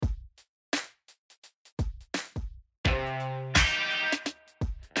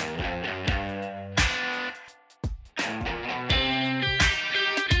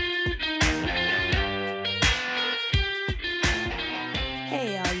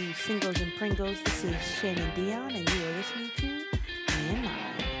you singles and pringles. This is Shannon Dion, and you are listening to Me and Mine.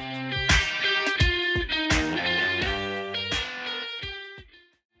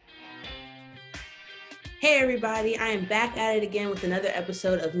 Hey everybody, I am back at it again with another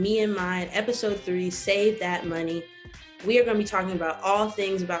episode of Me and Mine, episode 3, Save That Money. We are going to be talking about all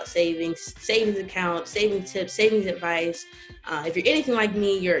things about savings accounts, savings tips, savings advice. If you're anything like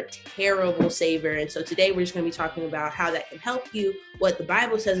me, you're a terrible saver. And so today we're just going to be talking about how that can help you, what the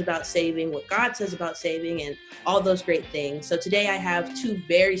Bible says about saving, what God says about saving, and all those great things. So today I have two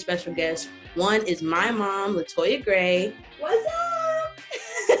very special guests. One is my mom, Latoya Gray. What's up?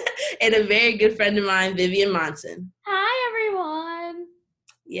 And a very good friend of mine, Vivian Monson. Hi, everyone.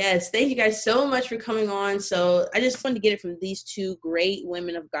 Yes, thank you guys so much for coming on. So I just wanted to get it from these two great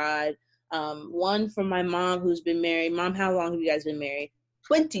women of God. One from my mom who's been married. Mom, how long have you guys been married?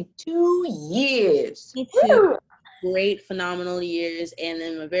 22 years. 22 great, phenomenal years. And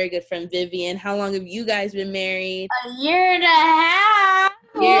then my very good friend, Vivian. How long have you guys been married? A year and a half.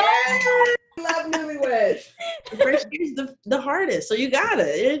 Yeah. Love newlyweds. The first year's the hardest, so you got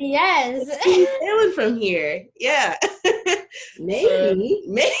it. Yes. Sailing from here. Yeah. Maybe.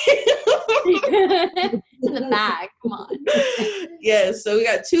 Maybe. In the back. Come on. Yeah, so we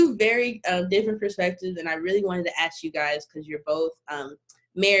got two very different perspectives, and I really wanted to ask you guys because you're both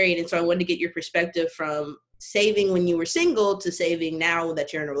married, and so I wanted to get your perspective from saving when you were single to saving now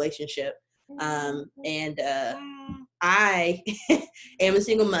that you're in a relationship. I am a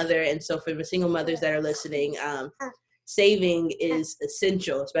single mother, and so for the single mothers that are listening, saving is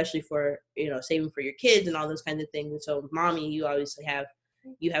essential, especially for, saving for your kids and all those kinds of things. And so, mommy, you obviously have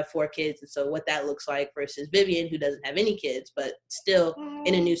 4 kids, and so what that looks like versus Vivian, who doesn't have any kids, but still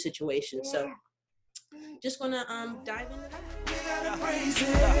in a new situation. So, just wanna dive into that.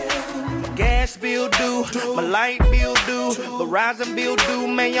 Gas bill due, my light bill due, Verizon bill due,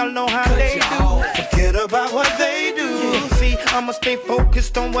 man, y'all know how they do. Forget about what they do. See, I'ma stay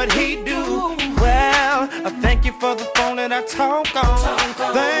focused on what he do. Well, I thank you for the phone that I talk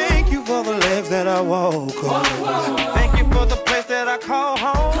on. Thank you for the legs that I walk on. Thank you for the place that I call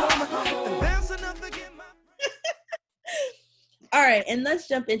home. And that's enough to get my... All right, and let's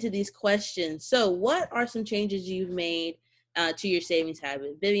jump into these questions. So, what are some changes you've made to your savings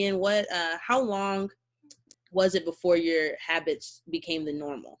habit? Vivian, how long was it before your habits became the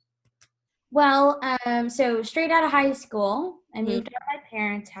normal? Well, so straight out of high school, I moved out of my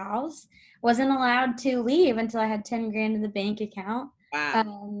parents' house. Wasn't allowed to leave until I had 10 grand in the bank account.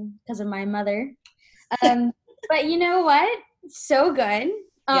 Wow. Because of my mother. But you know what? So good.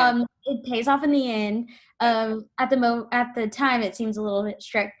 Yeah. It pays off in the end. At the time, it seems a little bit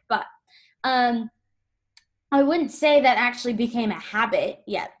strict, but I wouldn't say that actually became a habit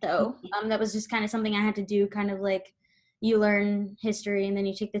yet, though. That was just kind of something I had to do, kind of like you learn history and then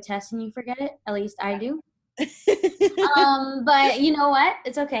you take the test and you forget it. At least I do. But you know what?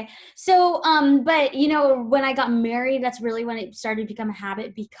 It's okay. So, but when I got married, that's really when it started to become a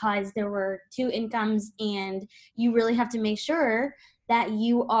habit, because there were 2 incomes and you really have to make sure that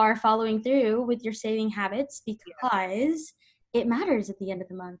you are following through with your saving habits, because it matters at the end of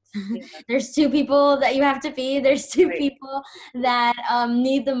the month. Yeah. There's 2 people that you have to feed. There's 2 people that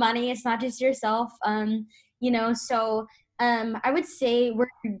need the money. It's not just yourself. So I would say we're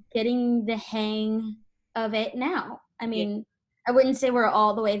getting the hang of it now. I mean, I wouldn't say we're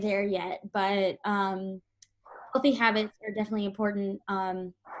all the way there yet, but healthy habits are definitely important.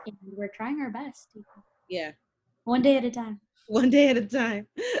 And we're trying our best. Yeah. One day at a time. One day at a time.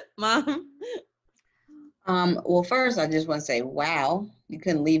 Mom? Well, first, I just want to say, wow, you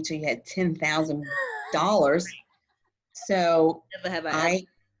couldn't leave till you had $10,000. So Never have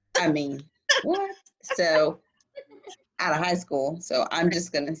I mean, what? So out of high school. So I'm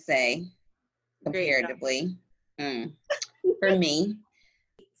just going to say, comparatively, for me,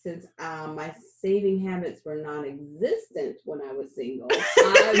 since my saving habits were non-existent when I was single,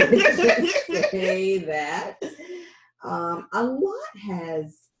 I would just say that a lot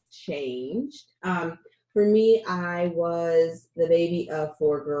has changed. For me, I was the baby of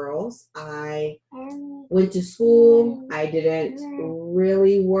 4 girls. I went to school. I didn't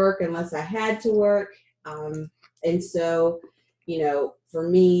really work unless I had to work. And so, for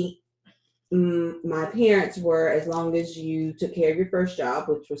me, my parents were, as long as you took care of your first job,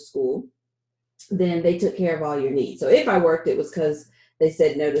 which was school, then they took care of all your needs. So if I worked, it was because they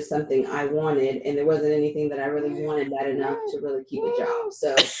said no to something I wanted, and there wasn't anything that I really wanted that enough to really keep a job.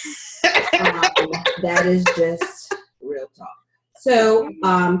 So that is just real talk. So,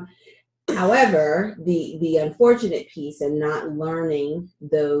 however, the unfortunate piece in not learning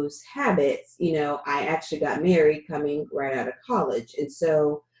those habits, I actually got married coming right out of college. And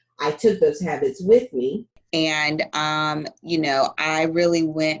so I took those habits with me. And, I really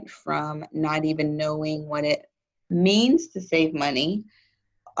went from not even knowing what it means to save money,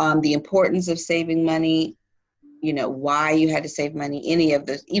 the importance of saving money, why you had to save money, any of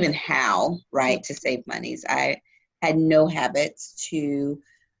those, even how, right, to save monies. I had no habits to,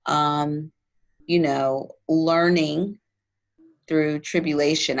 learning through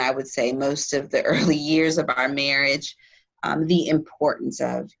tribulation, I would say, most of the early years of our marriage, the importance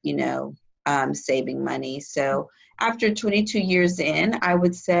of, saving money. So after 22 years in, I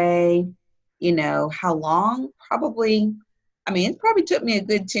would say, how long? It probably took me a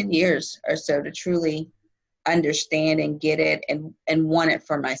good 10 years or so to truly understand and get it and want it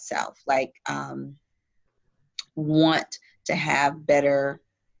for myself. Like, want to have better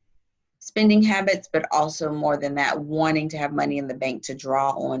spending habits, but also more than that, wanting to have money in the bank to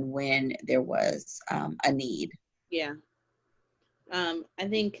draw on when there was a need. Yeah. I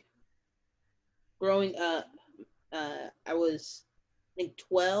think growing up, I was,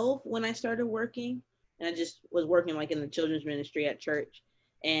 12 when I started working, and I just was working like in the children's ministry at church.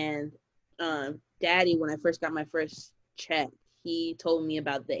 And Daddy, when I first got my first check, he told me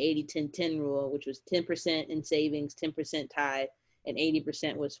about the 80-10-10 rule, which was 10% in savings, 10% tithe, and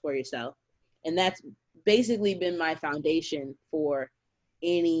 80% was for yourself. And that's basically been my foundation for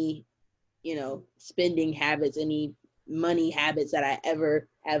any, spending habits, any money habits that I ever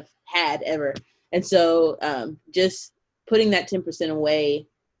have had ever. And so just putting that 10% away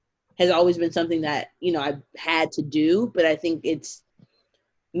has always been something that, I've had to do. But I think it's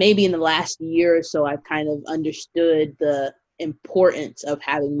maybe in the last year or so, I've kind of understood the importance of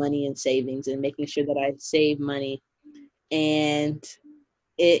having money in savings and making sure that I save money. And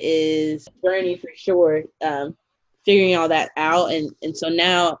it is a journey for sure, figuring all that out. And so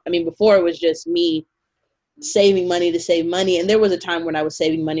now, before it was just me saving money to save money. And there was a time when I was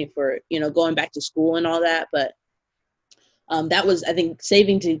saving money for, going back to school and all that. But that was, I think,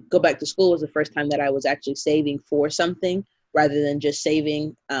 saving to go back to school was the first time that I was actually saving for something rather than just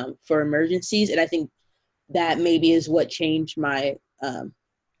saving for emergencies. And I think that maybe is what changed my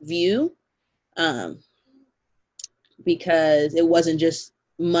view, because it wasn't just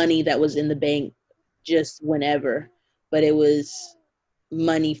money that was in the bank just whenever, but it was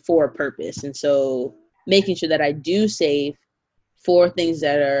money for a purpose. And so making sure that I do save for things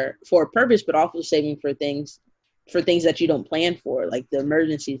that are for a purpose, but also saving for things that you don't plan for, like the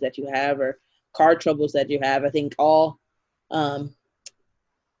emergencies that you have or car troubles that you have. I think all,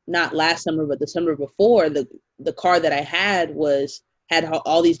 not last summer, but the summer before, the car that I had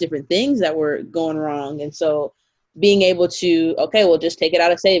all these different things that were going wrong. And so being able to, okay, well, just take it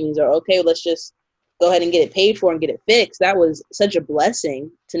out of savings, or okay, let's just go ahead and get it paid for and get it fixed. That was such a blessing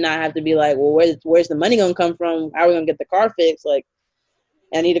to not have to be like, well, where's the money going to come from? How are we going to get the car fixed? Like,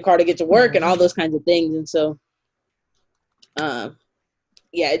 I need a car to get to work and all those kinds of things. And so,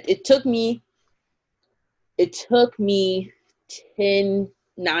 it took me 10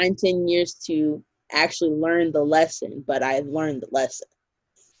 years to actually learn the lesson, but I learned the lesson.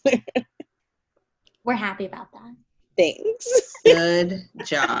 We're happy about that. Thanks. Good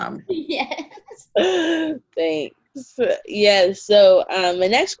job. Yes. Thanks. Yeah. So my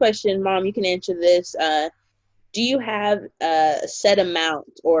next question, Mom, you can answer this. Do you have a set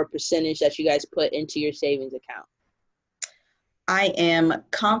amount or percentage that you guys put into your savings account? I am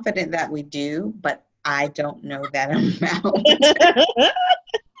confident that we do, but I don't know that amount.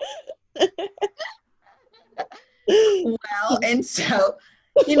 Well, and so,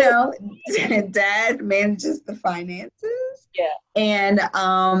 Dad manages the finances. Yeah. And,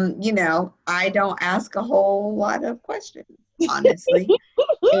 I don't ask a whole lot of questions, honestly.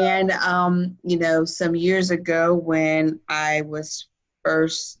 And, some years ago when I was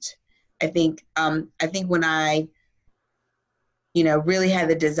first, I think when I, really had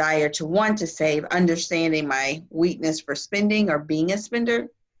the desire to want to save, understanding my weakness for spending or being a spender,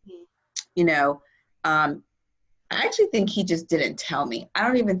 I actually think he just didn't tell me. I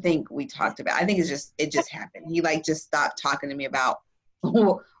don't even think we talked about it. I think it just happened. He just stopped talking to me about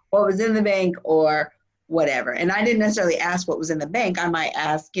what was in the bank or whatever. And I didn't necessarily ask what was in the bank. I might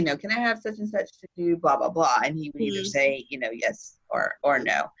ask, can I have such and such to do, blah, blah, blah. And he would either say, yes or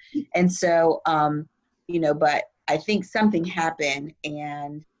no. And so, but I think something happened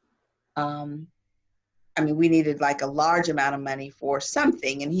and, we needed like a large amount of money for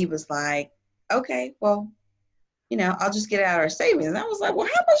something. And he was like, okay, well, I'll just get out our savings. And I was like, well,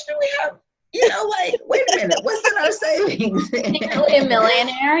 how much do we have? Wait a minute, what's in our savings? You're really a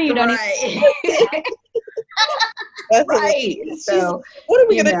millionaire. You don't right. Right. So what are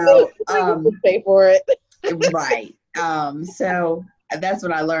we going to do? Pay for it. Right. So that's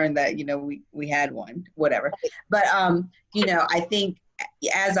when I learned that, we had one, whatever. But, I think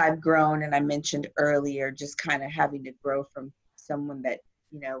as I've grown, and I mentioned earlier, just kind of having to grow from someone that,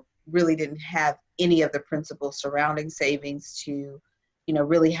 really didn't have any of the principles surrounding savings to,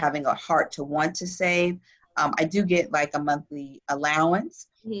 really having a heart to want to save. I do get like a monthly allowance,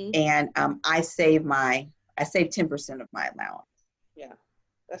 and I save 10% of my allowance. Yeah,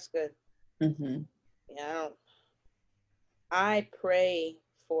 that's good. Mm-hmm. Yeah, I pray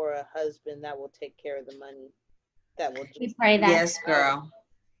for a husband that will take care of the money. That will just pray that. Yes, girl.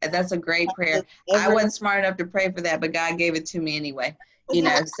 That's a great prayer. I wasn't smart enough to pray for that, but God gave it to me anyway.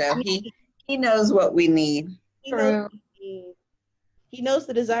 So he knows what we need. True. He knows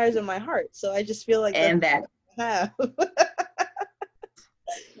the desires of my heart. So I just feel like and that. Have.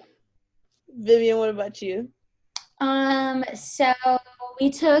 Vivian, what about you? So we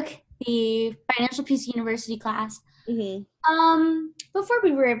took the Financial Peace University class. Before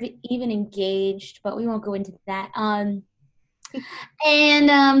we were even engaged, but we won't go into that. And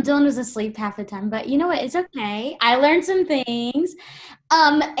Dylan was asleep half the time, but you know what? It's okay. I learned some things.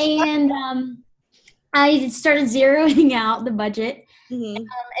 I started zeroing out the budget.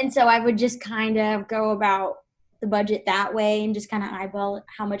 And so I would just kind of go about the budget that way and just kind of eyeball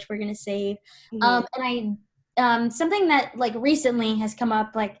how much we're going to save. And I something that like recently has come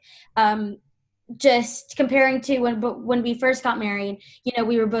up, like just comparing to when we first got married,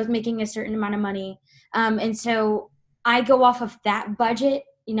 we were both making a certain amount of money. And so I go off of that budget,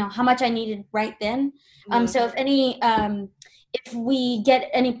 how much I needed right then. So if we get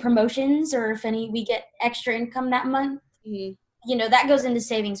any promotions or if we get extra income that month, that goes into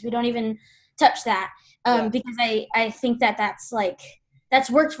savings. We don't even touch that because I think that's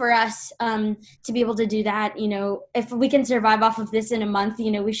worked for us to be able to do that. If we can survive off of this in a month,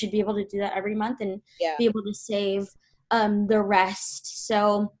 we should be able to do that every month and be able to save the rest.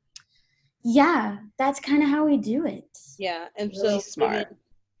 So yeah, that's kind of how we do it. Yeah, and really so smart.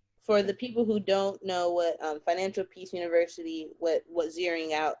 For the people who don't know what Financial Peace University, what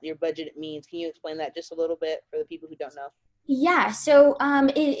zeroing out your budget means, can you explain that just a little bit for the people who don't know? Yeah, so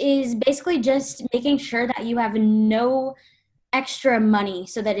it is basically just making sure that you have no extra money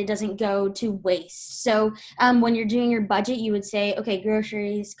so that it doesn't go to waste. So when you're doing your budget, you would say, okay,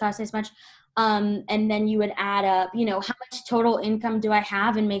 groceries cost this much. And then you would add up, how much total income do I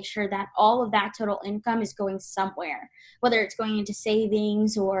have, and make sure that all of that total income is going somewhere, whether it's going into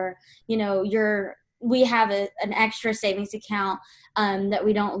savings or, we have an extra savings account that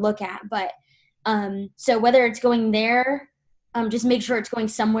we don't look at. But so whether it's going there, just make sure it's going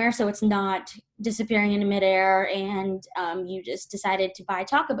somewhere so it's not disappearing into midair and you just decided to buy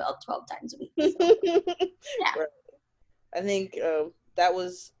Taco Bell 12 times a week. So, yeah. Right. I think that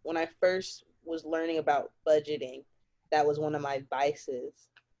was when I first was learning about budgeting. That was one of my vices.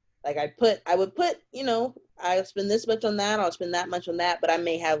 Like I would put, I'll spend this much on that, I'll spend that much on that, but I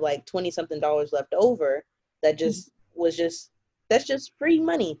may have like $20-something left over that just that's just free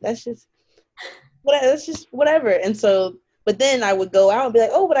money. That's just whatever. And so, but then I would go out and be like,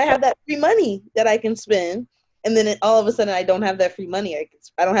 oh, but I have that free money that I can spend. And then all of a sudden I don't have that free money.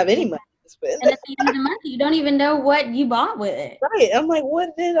 I don't have any money. And at the end of the month, you don't even know what you bought with it. Right. I'm like, what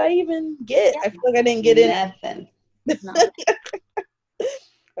did I even get? I feel like I didn't get nothing.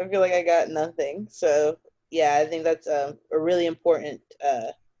 I feel like I got nothing. So yeah, I think that's a really important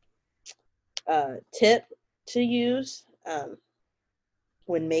tip to use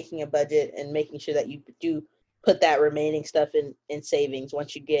when making a budget and making sure that you do put that remaining stuff in savings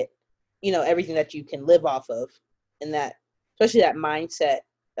once you get, everything that you can live off of, and that, especially that mindset,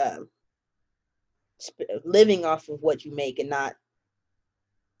 living off of what you make and not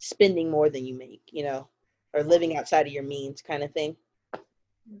spending more than you make, or living outside of your means kind of thing.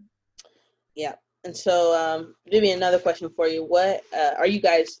 Yeah. And so, Vivian, another question for you. What, are you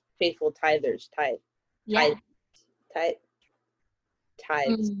guys faithful tithers? Yeah.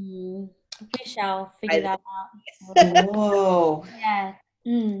 Tithes. We shall figure that out. Whoa. Yeah.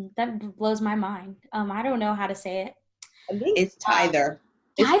 That blows my mind. I don't know how to say it. It's tither.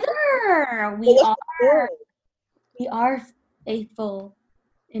 Tither. We are faithful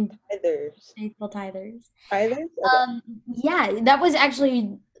in tithers. Faithful tithers. Tithers? Okay. Yeah, that was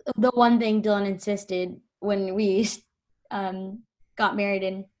actually the one thing Dylan insisted when we got married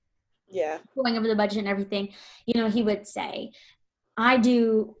and going over the budget and everything. He would say, I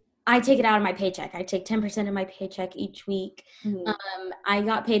take it out of my paycheck. I take 10% of my paycheck each week. I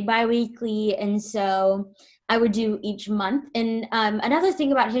got paid bi-weekly, and so I would do each month. And another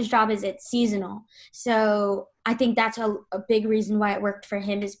thing about his job is it's seasonal. So I think that's a big reason why it worked for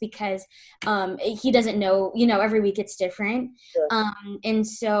him, is because he doesn't know, every week it's different. Sure. And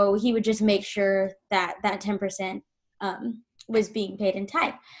so he would just make sure that 10% was being paid in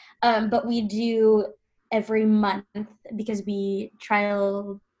tithe. But we do every month because we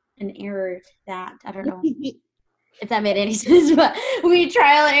trial and error that. I don't know if that made any sense, but we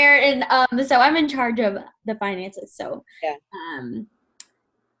trial and error. And so I'm in charge of the finances. So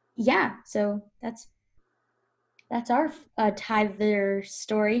so that's our tither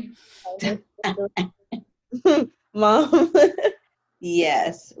story. Mom.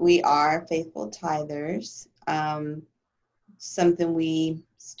 Yes, we are faithful tithers. Something we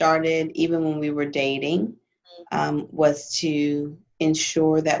started even when we were dating was to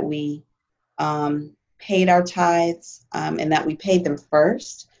ensure that we paid our tithes and that we paid them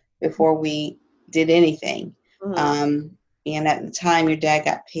first before we did anything. And at the time, your dad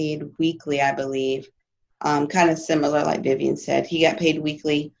got paid weekly, I believe. Kind of similar, like Vivian said. He got paid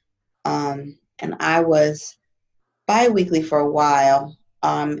weekly, and I was bi-weekly for a while,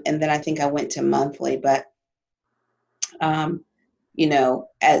 and then I think I went to monthly. But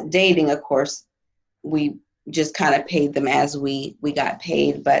at dating, of course, we just kind of paid them as we got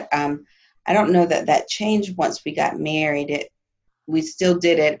paid. But I don't know that changed once we got married. We still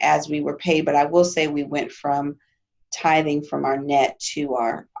did it as we were paid, but I will say we went from tithing from our net to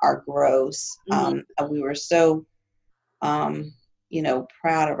our gross. We were so proud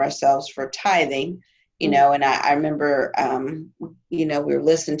of ourselves for tithing, and I remember we were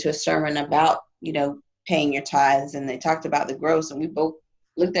listening to a sermon about paying your tithes, and they talked about the gross, and we both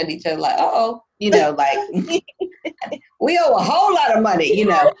looked at each other like, like we owe a whole lot of money,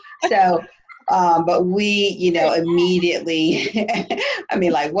 so but we immediately I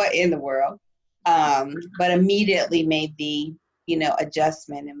mean, like, what in the world? But immediately made the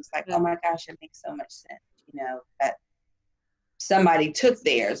adjustment, and was like, oh my gosh, it makes so much sense, that somebody took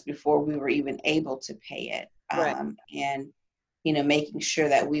theirs before we were even able to pay it. Right. And making sure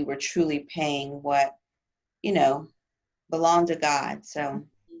that we were truly paying what belonged to God. So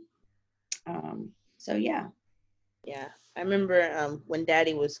yeah. I remember when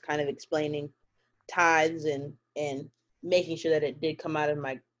Daddy was kind of explaining tithes and making sure that it did come out of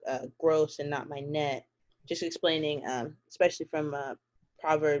my gross and not my net, just explaining especially from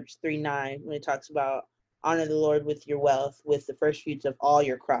Proverbs 3:9, when it talks about honor the Lord with your wealth, with the first fruits of all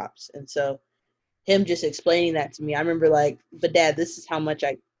your crops. And so him just explaining that to me, I remember like, but Dad, this is how much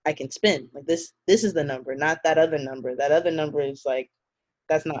I can spend. Like this is the number, not that other number. That other number is like,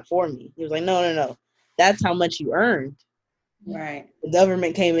 that's not for me. He was like, no. That's how much you earned. Right. The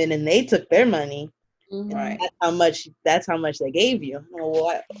government came in and they took their money. Right. That's how much they gave you.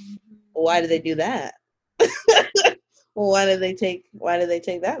 Well, why did they do that? Well, why did they take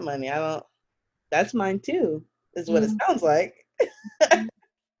that money? That's mine too, is what it sounds like.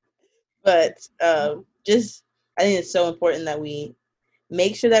 But just, I think it's so important that we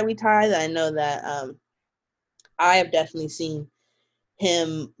make sure that we tithe. I know that I have definitely seen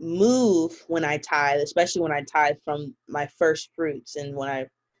him move when I tithe, especially when I tithe from my first fruits, and when I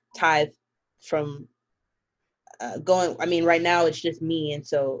tithe from right now it's just me, and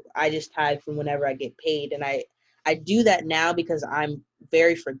so I just tithe from whenever I get paid. And I do that now because I'm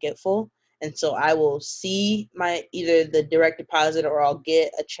very forgetful, and so I will see my either the direct deposit, or I'll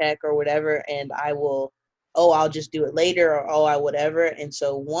get a check or whatever, and I will, I'll just do it later, or I whatever. And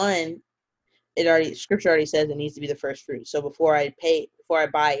so Scripture already says it needs to be the first fruit. So before I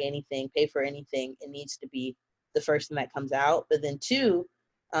buy anything, pay for anything, it needs to be the first thing that comes out. But then 2,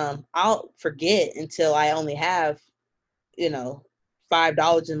 I'll forget until I only have,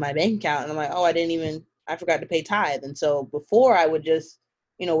 $5 in my bank account, and I'm like, I forgot to pay tithe. And so before I would just,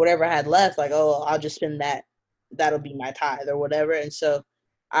 whatever I had left, like, I'll just spend that. That'll be my tithe or whatever. And so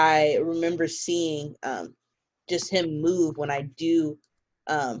I remember seeing just him move when I do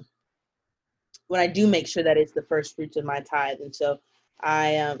make sure that it's the first fruits of my tithe. And so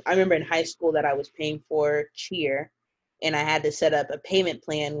I remember in high school that I was paying for cheer, and I had to set up a payment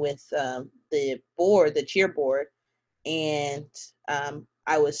plan with the cheer board, and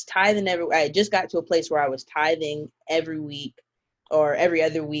I was tithing I just got to a place where I was tithing every week, or every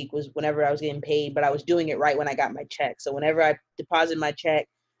other week was whenever I was getting paid, but I was doing it right when I got my check. So whenever I deposited my check,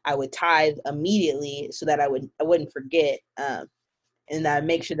 I would tithe immediately so that I wouldn't forget, and I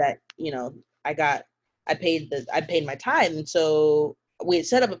make sure that I paid my tithe. And so we had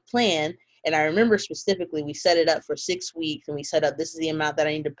set up a plan, and I remember specifically we set it up for 6 weeks, and we set up, this is the amount that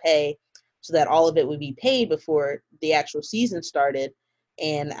I need to pay, so that all of it would be paid before the actual season started.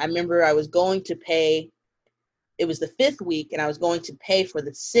 And I remember I was going to pay it was the 5th week and I was going to pay for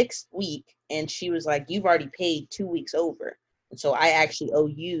the 6th week. And she was like, you've already paid 2 weeks over. And so I actually owe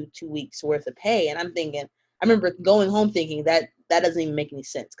you 2 weeks worth of pay. And I'm thinking, I remember going home thinking that doesn't even make any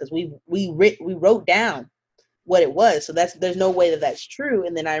sense, because we wrote down what it was. So there's no way that that's true.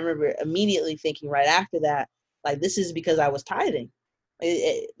 And then I remember immediately thinking right after that, like, this is because I was tithing.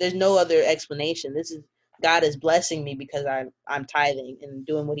 There's no other explanation. This is God is blessing me because I'm tithing and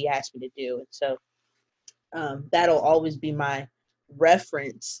doing what he asked me to do. And so that'll always be my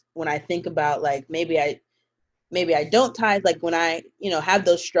reference when I think about, like, maybe I don't tithe, like when I, have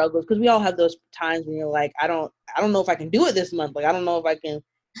those struggles, because we all have those times when you're like, I don't know if I can do it this month. Like, I don't know if I can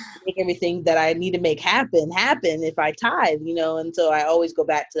make everything that I need to make happen if I tithe, and so I always go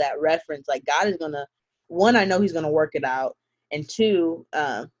back to that reference. Like, God is gonna, one, I know he's gonna work it out, and two,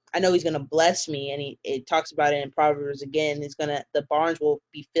 I know he's gonna bless me, and it talks about it in Proverbs again. The barns will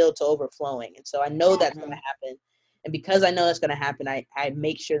be filled to overflowing, and so I know that's gonna happen. And because I know that's gonna happen, I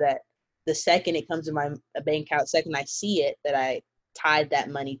make sure that the second it comes in my bank account, second I see it, that I tithe that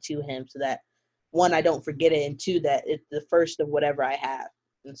money to him, so that, one, I don't forget it, and two, that it's the first of whatever I have.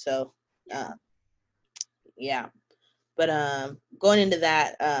 And so, yeah. But going into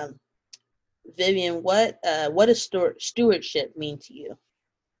that, Vivian, what does stewardship mean to you?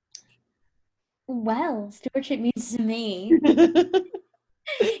 Well, stewardship means to me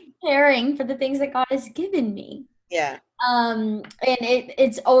caring for the things that God has given me. Yeah. And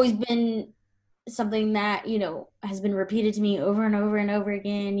it's always been something that, has been repeated to me over and over and over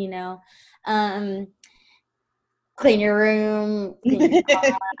again, clean your room, clean your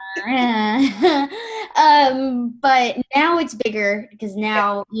car. But now it's bigger, because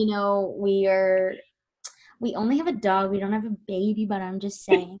now, we only have a dog. We don't have a baby, but I'm just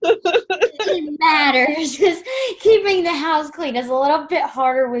saying it matters, because keeping the house clean is a little bit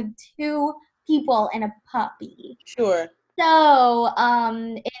harder with 2 people and a puppy. Sure. So,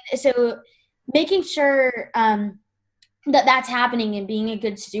 so making sure that's happening, and being a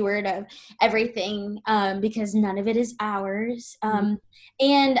good steward of everything, because none of it is ours.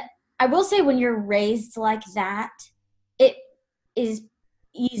 And I will say, when you're raised like that, it is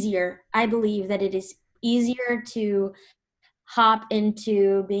easier. I believe that it is easier to hop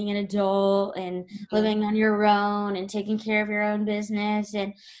into being an adult and living on your own and taking care of your own business.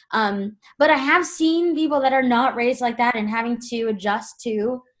 And but I have seen people that are not raised like that and having to adjust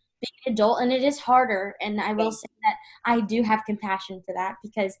to being an adult, and it is harder. And I will say that I do have compassion for that,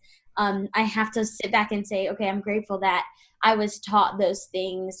 because I have to sit back and say, okay, I'm grateful that I was taught those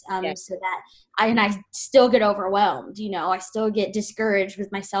things, so that I still get overwhelmed. I still get discouraged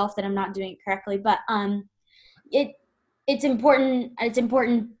with myself that I'm not doing it correctly. But it's important. It's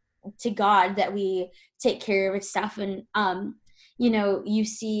important to God that we take care of his stuff, and you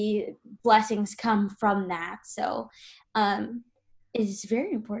see blessings come from that. So it's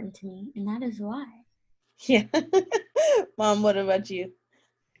very important to me, and that is why. Yeah. Mom, what about you?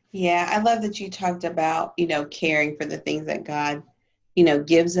 Yeah, I love that you talked about, caring for the things that God,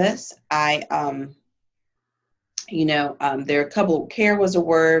 gives us. There are a couple, care was a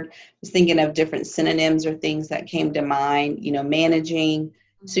word. I was thinking of different synonyms or things that came to mind, managing,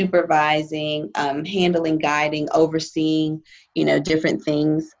 supervising, handling, guiding, overseeing, different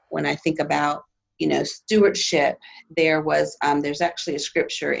things. When I think about, stewardship, there's actually a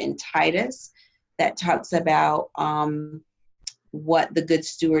scripture in Titus that talks about what the good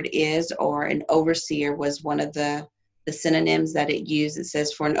steward is, or an overseer was one of the synonyms that it used. It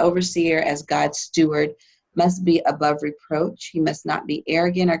says, for an overseer as God's steward must be above reproach. He must not be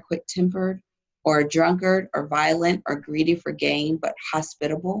arrogant or quick-tempered, or a drunkard, or violent, or greedy for gain, but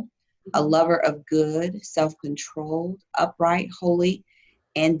hospitable, a lover of good, self-controlled, upright, holy,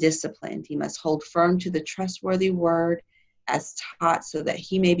 and disciplined. He must hold firm to the trustworthy word as taught, so that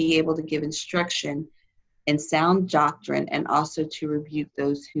he may be able to give instruction in sound doctrine, and also to rebuke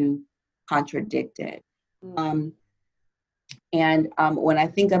those who contradict it. When I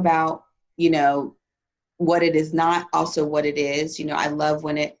think about, what it is not, also what it is, I love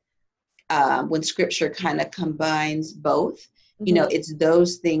when when scripture kind of combines both. It's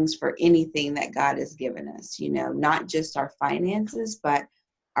those things for anything that God has given us, not just our finances, but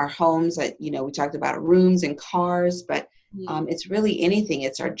our homes. We talked about rooms and cars, but it's really anything.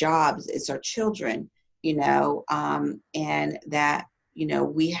 It's our jobs, it's our children, and that,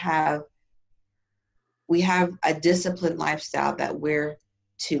 we have a disciplined lifestyle that we're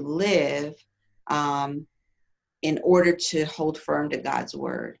to live in order to hold firm to God's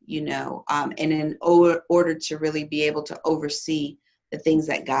word, and in order to really be able to oversee the things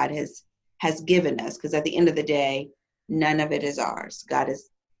that God has given us. Because at the end of the day, none of it is ours. God has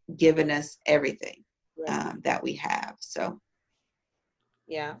given us everything. that we have. So.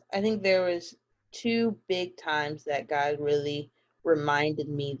 Yeah, I think there was 2 big times that God really reminded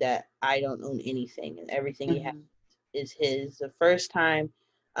me that I don't own anything and everything He has is His. The first time,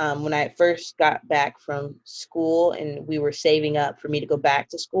 when I first got back from school and we were saving up for me to go back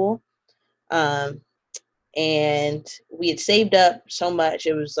to school, and we had saved up so much.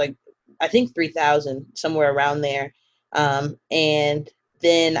 It was like, I think 3,000, somewhere around there. And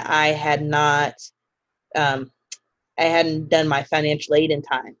then I hadn't done my financial aid in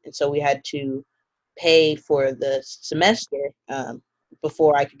time. And so we had to pay for the semester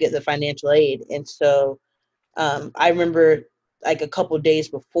before I could get the financial aid. And so I remember like a couple of days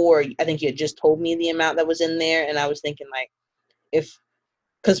before, I think you had just told me the amount that was in there. And I was thinking like,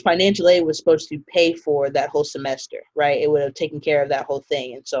 because financial aid was supposed to pay for that whole semester, right? It would have taken care of that whole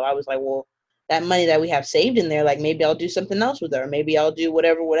thing. And so I was like, well, that money that we have saved in there, like maybe I'll do something else with it, or maybe I'll do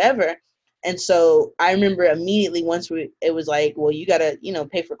whatever. And so I remember immediately it was like, well, you got to,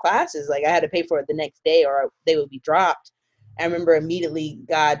 pay for classes. Like I had to pay for it the next day or they would be dropped. I remember immediately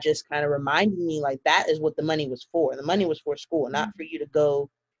God just kind of reminded me like, that is what the money was for. The money was for school, not for you to go,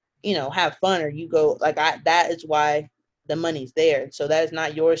 have fun, or you go that is why the money's there. So that is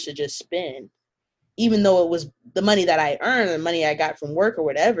not yours to just spend. Even though it was the money that I earned, the money I got from work or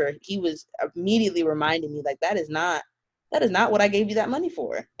whatever, He was immediately reminding me like, that is not what I gave you that money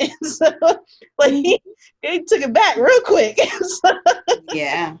for. And so like he took it back real quick.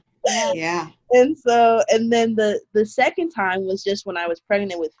 Yeah. And then the second time was just when I was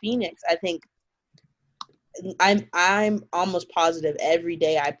pregnant with Phoenix. I think I'm almost positive every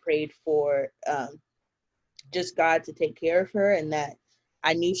day I prayed for just God to take care of her, and that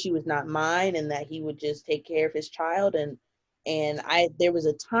I knew she was not mine, and that He would just take care of His child. And there was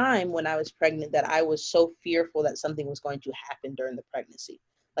a time when I was pregnant that I was so fearful that something was going to happen during the pregnancy.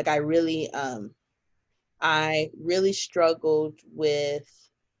 Like I really struggled with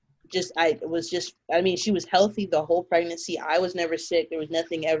she was healthy the whole pregnancy. I was never sick. There was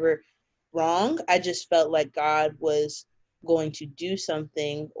nothing ever wrong. I just felt like God was going to do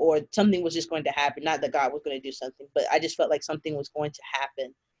something, or something was just going to happen. Not that God was going to do something, but I just felt like something was going to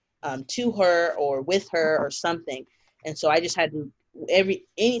happen to her or with her or something. And so I just had to,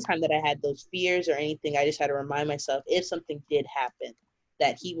 anytime that I had those fears or anything, I just had to remind myself, if something did happen,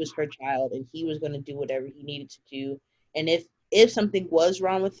 that He was her child and He was going to do whatever He needed to do. And if something was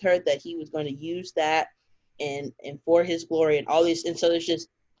wrong with her, that He was going to use that and for His glory and all these. And so there's just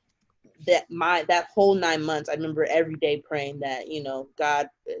that whole 9 months, I remember every day praying that, God,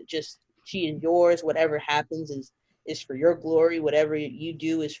 just she is yours. Whatever happens is for your glory. Whatever you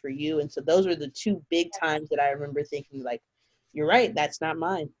do is for you. And so those were the 2 big times that I remember thinking like, you're right. That's not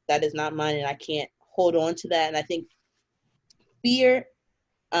mine. That is not mine. And I can't hold on to that. And I think fear,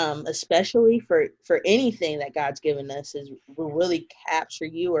 especially for anything that God's given us, will really capture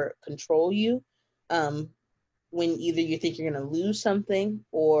you or control you. When either you think you're going to lose something,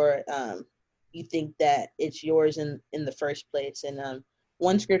 or you think that it's yours in the first place. And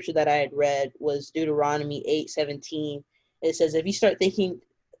one scripture that I had read was Deuteronomy 8:17. It says, if you start thinking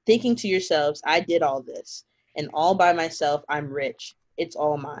to yourselves, I did all this, and all by myself I'm rich, it's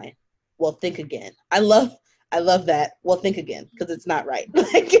all mine. Well, think again. I love that. Well, think again, because it's not right.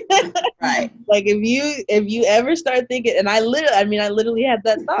 Right. Like if you ever start thinking, and I literally had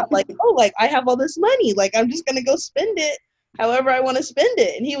that thought, like, oh, like I have all this money, like I'm just gonna go spend it however I want to spend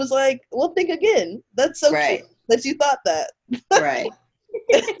it. And He was like, well, think again. That's so cute that you thought that. Right.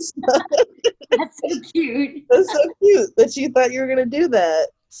 That's so cute. That's so cute that you thought you were gonna do that.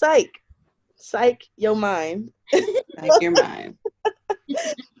 Psych your mind. Like your mind.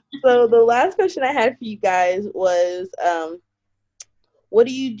 So the last question I had for you guys was, what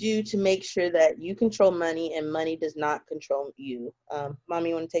do you do to make sure that you control money and money does not control you? Mommy,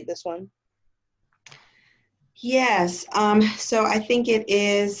 you want to take this one? Yes. So I think it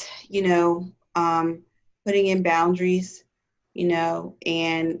is, putting in boundaries,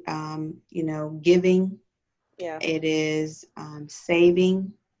 and, giving. Yeah. It is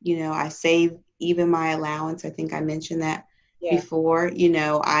saving. I save even my allowance. I think I mentioned that before.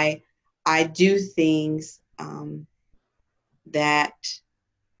 I do things that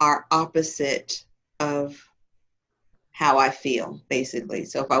are opposite of how I feel, basically.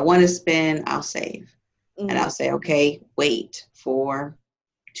 So if I want to spend, I'll save. And I'll say, okay, wait for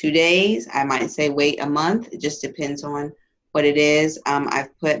 2 days. I might say wait a month. It just depends on what it is.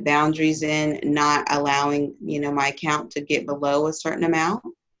 I've put boundaries in, not allowing, my account to get below a certain amount,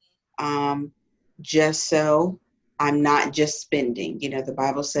 just so I'm not just spending. The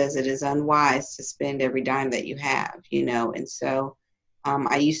Bible says it is unwise to spend every dime that you have, and so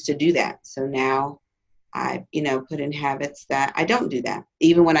I used to do that. So now I, put in habits that I don't do that,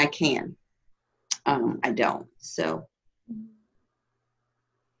 even when I can. I don't. So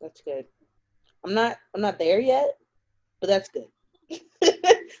that's good. I'm not there yet, but that's good.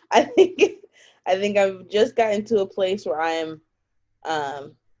 I think I've just gotten to a place where I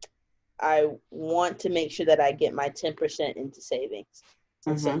want to make sure that I get my 10% into savings.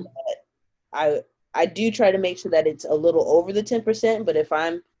 And so that I do try to make sure that it's a little over the 10%, but if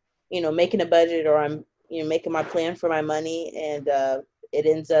I'm, making a budget or I'm, making my plan for my money and it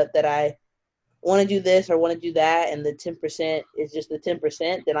ends up that I want to do this or want to do that and the 10% is just the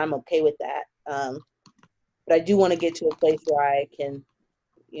 10%, then I'm okay with that. But I do want to get to a place where I can,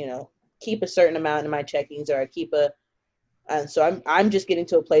 keep a certain amount in my checkings, or I keep so I'm just getting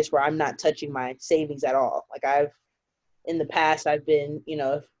to a place where I'm not touching my savings at all. Like in the past, I've been,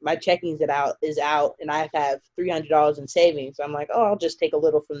 if my checkings is out and I have $300 in savings, I'm like, oh, I'll just take a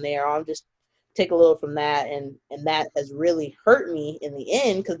little from there. I'll just take a little from that. And that has really hurt me in the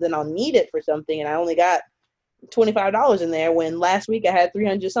end, because then I'll need it for something. And I only got $25 in there when last week I had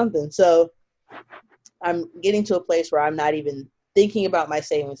 300 something. So I'm getting to a place where I'm not even thinking about my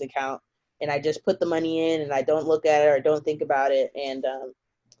savings account, and I just put the money in and I don't look at it or don't think about it. And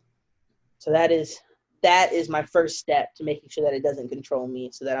so that is my first step to making sure that it doesn't control me,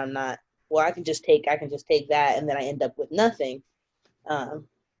 so that I'm not, well, I can just take that and then I end up with nothing,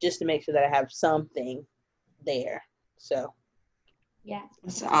 just to make sure that I have something there. So yeah,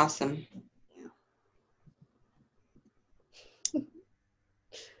 that's awesome.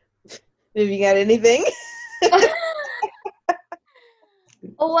 Have you got anything?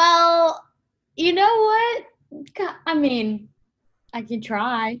 Well, you know what? I mean, I can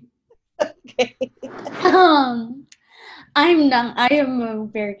try. Okay. I am a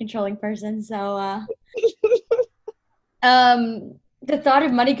very controlling person, so the thought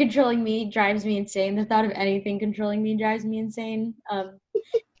of money controlling me drives me insane. The thought of anything controlling me drives me insane.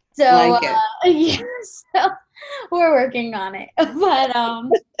 So like it. Yeah, so we're working on it. But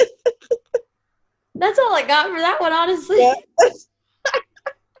that's all I got for that one, honestly. Yeah.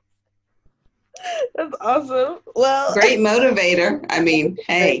 That's awesome. Well, great motivator. I mean,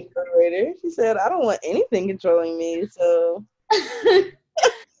 hey. Motivator. She said, I don't want anything controlling me, so. I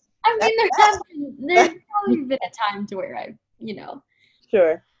mean, there's probably been a time to where I,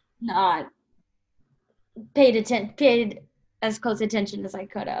 Sure. not paid as close attention as I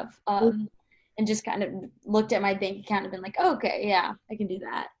could have, and just kind of looked at my bank account and been like, oh, okay, yeah, I can do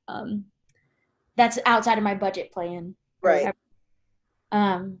that. That's outside of my budget plan. Right.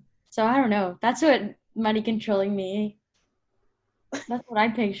 So I don't know. That's what money controlling me. That's what I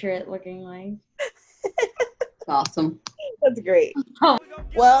picture it looking like. Awesome. That's great. Oh.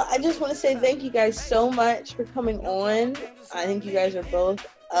 Well, I just want to say thank you guys so much for coming on. I think you guys are both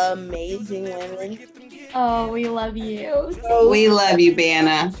amazing women. Oh, we love you. We love you,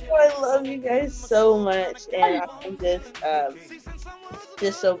 Banna. I love you guys so much, and I'm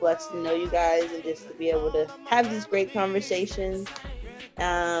just so blessed to know you guys and just to be able to have these great conversations.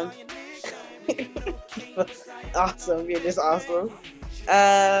 Awesome. You're just awesome.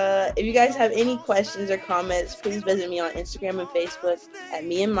 If you guys have any questions or comments, please visit me on Instagram and Facebook at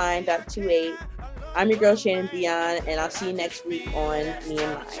meandmine.28. I'm your girl Shannon Dion, and I'll see you next week on Me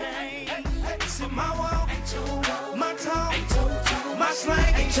and Mine. My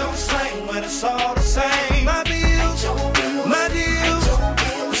slang ain't your slang, but it's all the same.